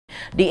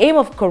The aim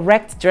of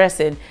correct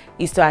dressing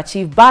is to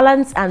achieve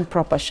balance and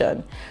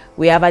proportion.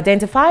 We have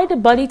identified the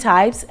body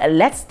types.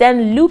 Let's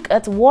then look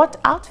at what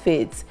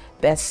outfits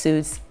best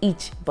suits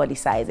each body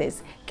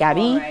sizes.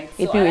 Gabby, Right.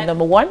 hit me with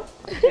number one.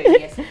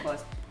 Yes, of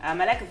course. I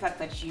like the fact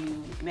that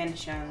you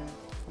mentioned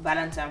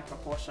balance and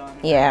proportion.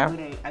 Yeah. I'm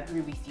going to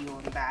agree with you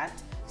on that.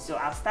 So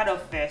I'll start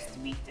off first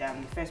with the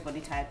first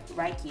body type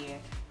right here.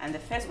 And the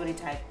first body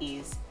type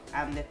is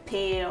the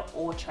pear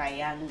or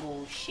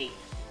triangle shape.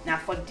 Now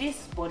for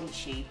this body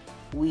shape,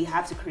 we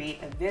have to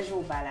create a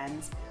visual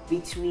balance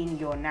between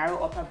your narrow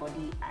upper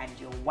body and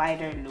your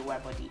wider lower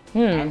body.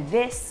 And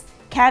this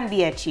can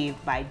be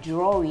achieved by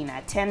drawing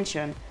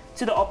attention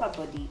to the upper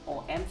body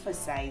or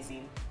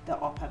emphasizing the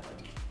upper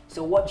body.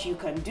 So what you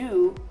can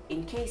do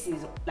in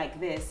cases like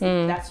this,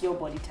 if that's your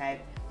body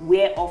type,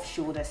 wear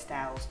off-shoulder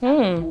styles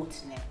and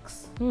both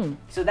necks.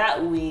 So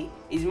that way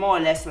is more or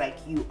less like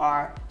you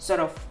are sort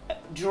of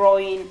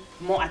drawing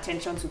more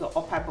attention to the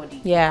upper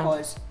body. Yeah.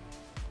 Because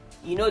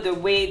you know the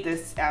way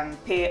this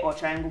pear or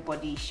triangle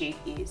body shape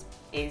is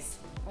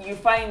you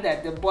find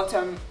that the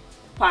bottom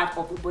part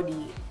of the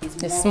body is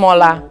more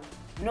smaller. full.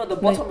 No, the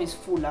bottom is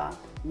fuller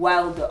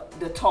while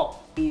the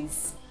top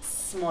is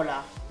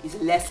smaller, is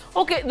less.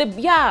 Okay,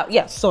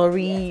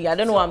 sorry, I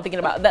don't know what I'm thinking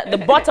about. The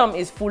bottom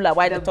is fuller,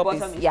 while the top is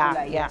fuller,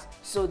 yeah. yes.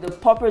 So the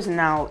purpose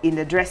now in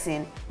the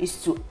dressing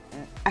is to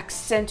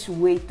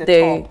accentuate the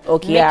top,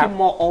 okay, make it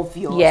more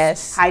obvious,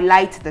 yes,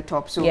 highlight the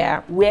top. So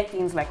yeah, wear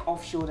things like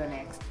off-shoulder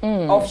necks,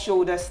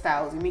 off-shoulder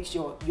styles. It makes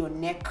your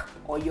neck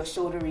or your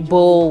shoulder region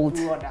bold,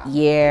 broader.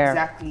 yeah,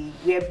 exactly.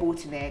 Wear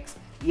both necks.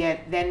 Yeah,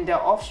 then the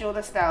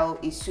off-shoulder style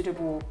is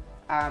suitable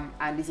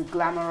and is a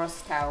glamorous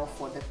style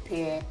for the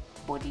pear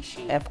body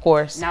shape. Of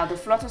course. Now the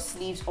flutter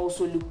sleeves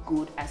also look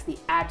good as they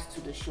add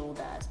to the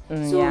shoulders.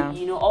 So yeah,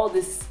 you know all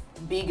this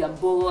big and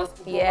bold.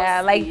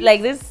 Yeah,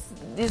 like this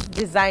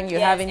design you're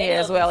having here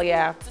as well.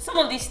 Yeah. So some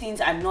of these things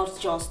are not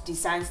just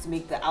designs to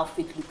make the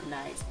outfit look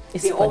nice.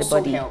 It's they for also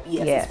the body. help.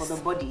 Yes, it's for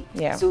the body.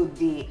 Yeah. So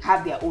they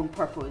have their own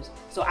purpose.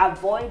 So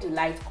avoid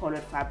light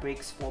colored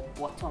fabrics for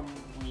bottom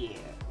wear.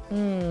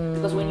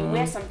 Because when you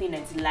wear something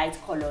that's light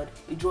colored,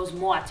 it draws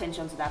more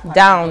attention to that part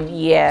down. of the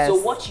body. Yes. So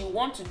what you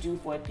want to do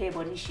for a pear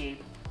body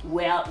shape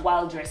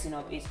while dressing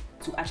up is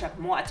to attract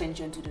more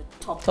attention to the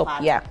top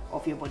part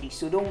of your body.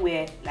 So don't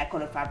wear light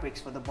colored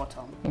fabrics for the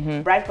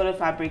bottom. Bright colored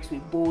fabrics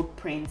with bold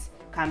prints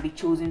can be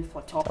chosen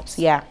for tops.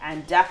 Yeah.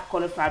 And dark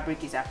colored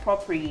fabric is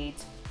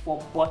appropriate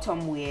for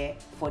bottom wear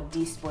for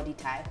this body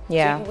type.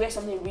 Yeah. So if you wear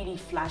something really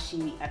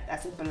flashy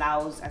as a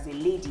blouse as a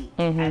lady,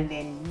 and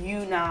then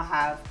you now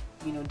have,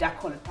 you know, dark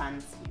colored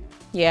pants. You know,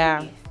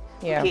 yeah.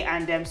 Yeah. Okay,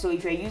 and so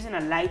if you're using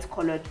a light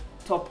colored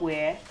top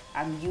wear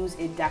and use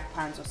a dark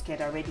pants or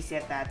skirt, I already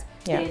said that,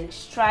 then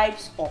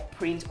stripes or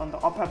print on the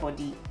upper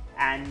body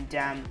and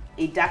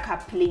a darker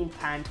plain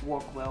pant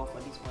work well for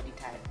this body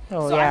type.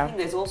 So I think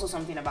there's also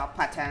something about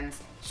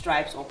patterns,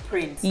 stripes or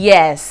prints.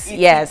 Yes,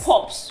 it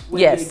pops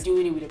when you're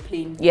doing it with a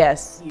plain,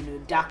 you know,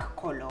 dark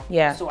color.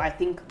 Yeah. So I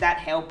think that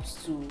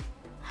helps to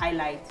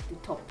highlight the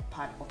top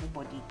part of the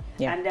body.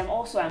 Yeah. And then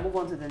also I move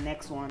on to the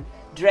next one.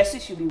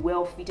 Dresses should be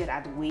well fitted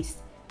at the waist,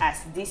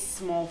 as this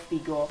small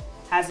figure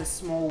has a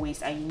small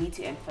waist and you need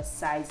to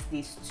emphasize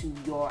this to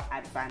your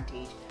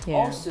advantage. Yeah.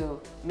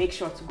 Also, make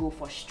sure to go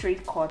for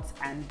straight cuts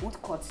and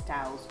boot cut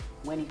styles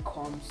when it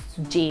comes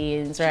to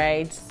jeans,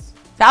 right? So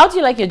how do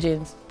you like your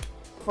jeans?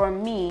 For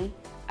me,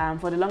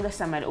 for the longest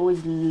time, I'd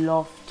always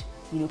loved,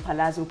 you know,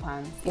 palazzo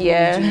pants.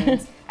 Yeah.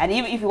 And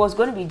even if it was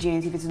going to be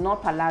jeans, if it's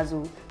not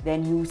palazzo,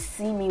 then you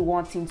see me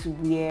wanting to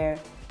wear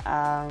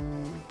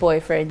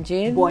boyfriend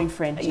jeans.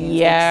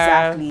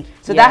 Yeah, exactly.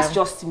 So that's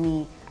just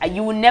me.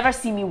 You will never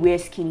see me wear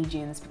skinny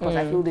jeans because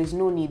I feel there's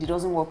no need. It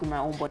doesn't work with my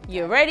own body.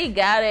 You already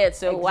got it,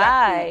 so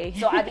why?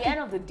 So at the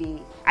end of the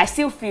day, I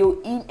still feel,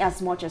 in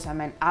as much as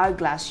I'm an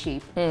hourglass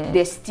shape,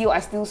 I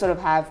still sort of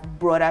have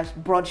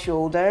broad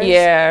shoulders.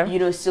 Yeah. You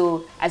know,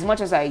 so as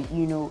much as I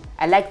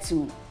like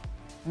to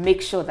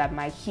make sure that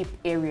my hip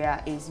area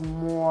is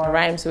more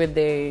rhymes with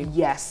the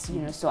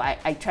so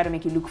I try to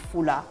make it look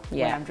fuller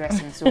when I'm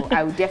dressing. So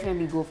I would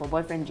definitely go for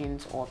boyfriend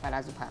jeans or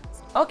palazzo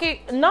pants.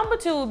 Okay, number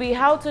 2 will be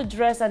how to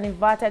dress an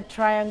inverted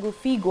triangle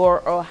figure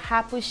or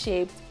apple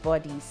shaped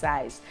body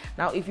size.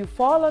 Now if you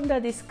fall under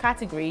this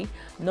category,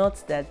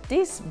 note that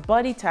this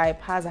body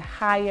type has a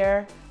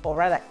higher or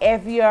rather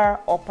heavier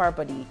upper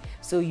body,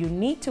 so you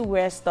need to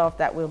wear stuff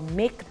that will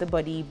make the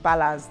body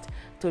balanced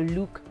to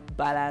look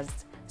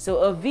balanced. So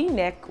a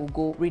V-neck will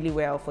go really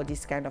well for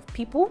this kind of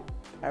people.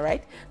 All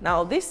right.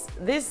 Now this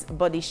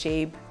body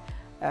shape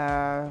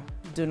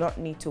do not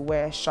need to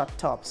wear short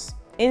tops.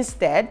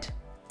 Instead,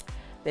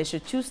 they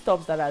should choose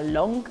tops that are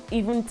long,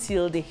 even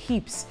till the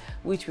hips,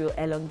 which will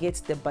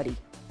elongate the body.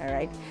 All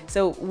right.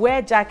 So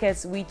wear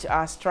jackets which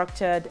are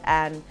structured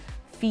and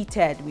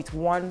fitted with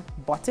one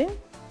button.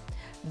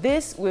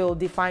 This will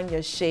define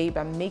your shape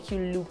and make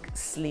you look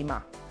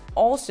slimmer.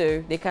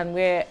 Also, they can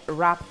wear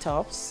wrap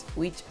tops,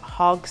 which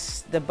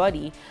hugs the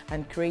body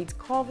and create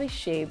curvy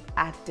shape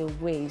at the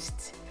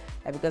waist.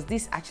 because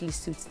this actually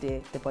suits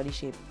the body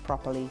shape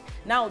properly.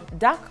 Now,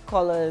 dark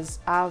colors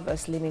have a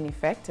slimming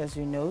effect, as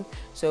you know.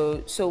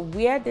 So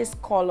wear this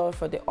color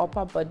for the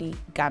upper body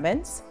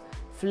garments.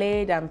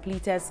 Flayed and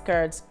pleated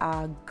skirts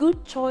are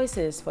good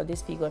choices for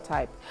this figure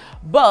type,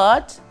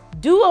 but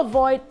do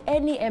avoid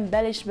any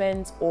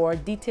embellishments or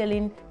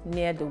detailing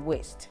near the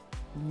waist.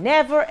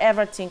 Never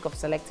ever think of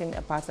selecting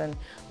a pattern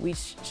with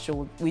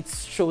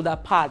shoulder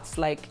pads.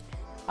 Like,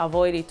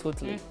 avoid it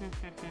totally.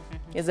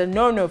 It's a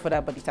no-no for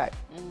that body type.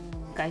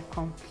 I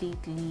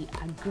completely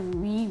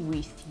agree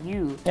with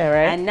you. All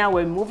right. And now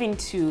we're moving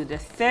to the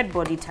third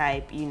body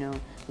type, you know,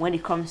 when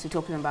it comes to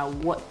talking about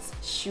what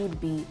should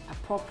be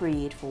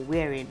appropriate for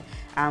wearing.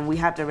 We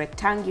have the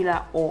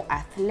rectangular or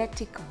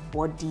athletic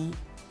body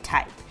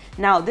type.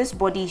 Now, this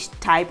body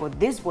type or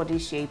this body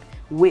shape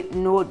with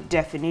no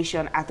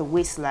definition at the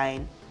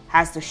waistline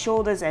has the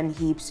shoulders and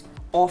hips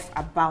off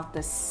about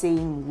the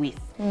same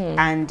width.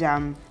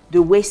 And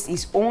the waist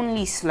is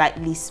only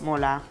slightly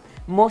smaller,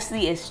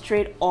 mostly a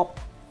straight up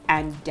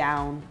and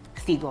down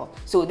figure.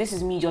 So this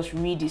is me just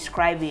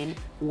re-describing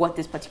what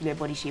this particular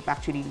body shape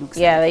actually looks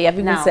like. Yeah, I've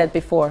even said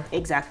before.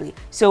 Exactly.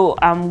 So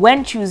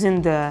when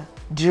choosing the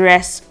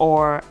dress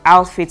or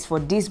outfits for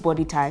this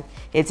body type,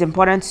 it's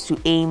important to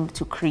aim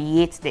to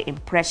create the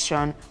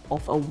impression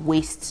of a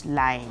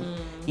waistline.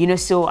 You know,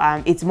 so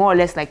it's more or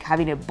less like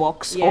having a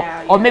box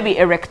or maybe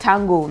a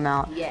rectangle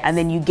now, and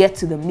then you get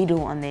to the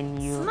middle and then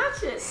you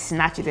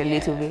snatch it a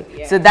little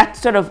bit. So that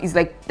sort of is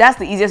like, that's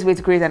the easiest way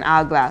to create an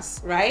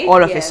hourglass, right?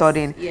 All of a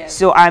sudden.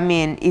 So I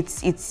mean,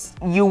 it's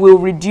you will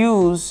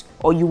reduce,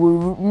 or you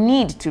will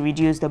need to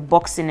reduce the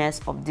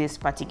boxiness of this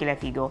particular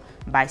figure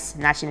by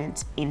snatching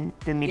it in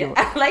the middle.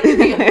 I like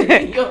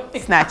the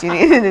Snatching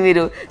it in the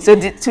middle. So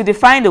to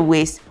define the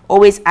waist,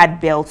 always add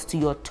belts to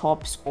your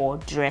tops or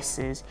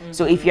dresses.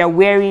 So if you're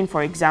wearing,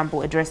 for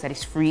example, a dress that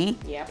is free,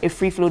 a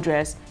free flow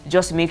dress,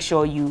 just make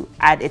sure you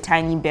add a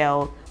tiny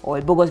belt or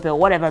a bogus belt,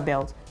 whatever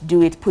belt,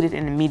 put it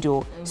in the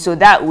middle. So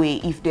that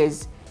way, if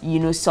there's, you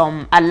know,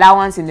 some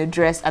allowance in the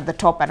dress at the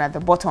top and at the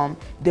bottom,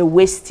 the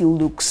waist still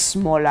looks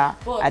smaller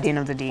at the end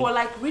of the day. For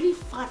like really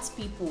fat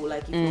people,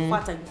 like if you're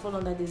fat and you fall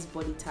under this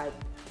body type,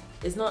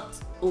 it's not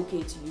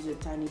okay to use a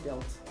tiny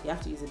belt. You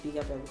have to use a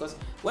bigger belt, because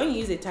when you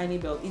use a tiny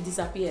belt, it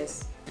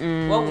disappears.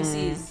 What we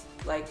see is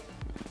like,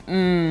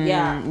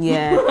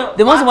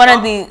 the most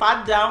important thing,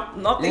 fat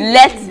down, nothing in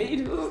the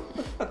middle.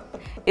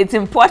 It's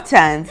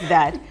important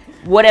that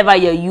whatever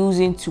you're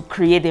using to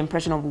create the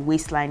impression of a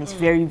waistline is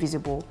very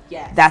visible.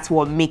 That's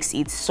what makes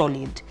it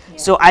solid.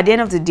 So at the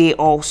end of the day,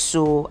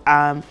 also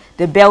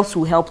the belts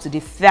will help to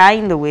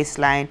define the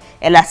waistline.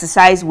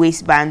 Elasticized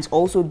waistbands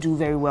also do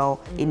very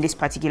well in this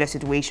particular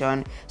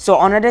situation.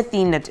 So another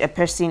thing that a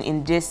person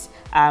in this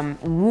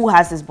who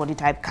has this body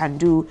type can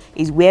do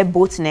is wear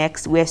boat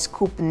necks, wear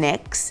scoop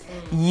necks,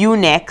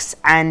 U-necks,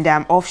 and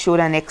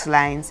off-shoulder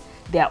necklines.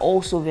 They are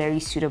also very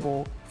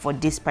suitable for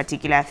this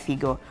particular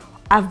figure.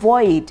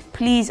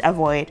 Please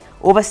avoid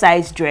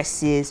oversized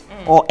dresses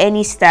or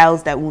any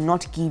styles that will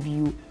not give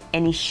you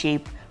any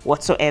shape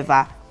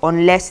whatsoever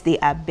unless they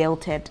are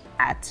belted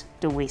at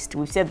the waist.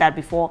 We've said that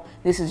before.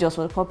 This is just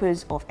for the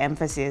purpose of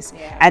emphasis.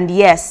 And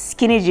yes,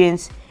 skinny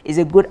jeans is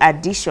a good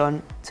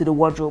addition to the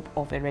wardrobe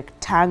of a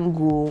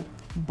rectangle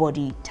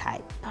body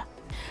type.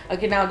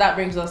 Okay, now that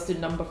brings us to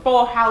number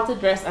 4, how to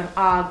dress an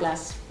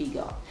hourglass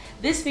figure.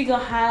 This figure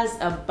has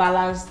a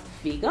balanced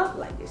figure,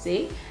 like they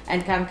say,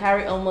 and can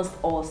carry almost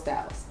all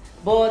styles.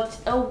 But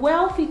a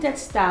well-fitted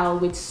style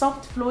with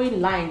soft flowing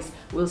lines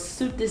will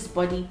suit this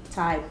body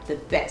type the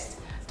best.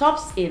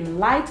 Tops in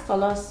light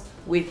colors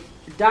with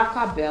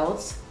darker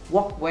belts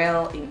work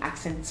well in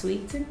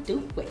accentuating the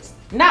waist.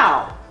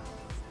 Now,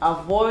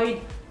 avoid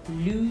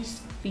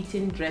loose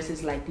fitting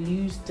dresses like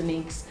loose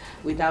tunics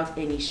without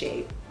any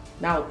shape.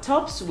 Now,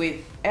 tops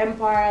with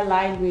empire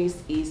line waist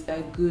is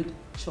a good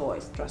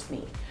choice, trust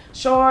me.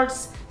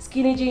 Shorts,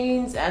 skinny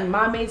jeans, and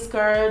mermaid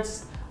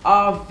skirts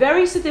are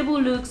very suitable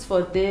looks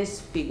for this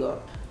figure.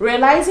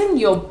 Realizing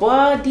your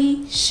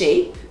body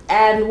shape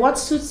and what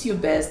suits you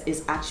best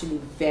is actually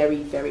very,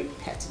 very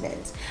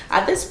pertinent.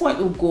 At this point,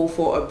 we'll go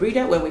for a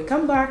breather. When we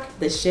come back,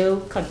 the show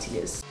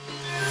continues.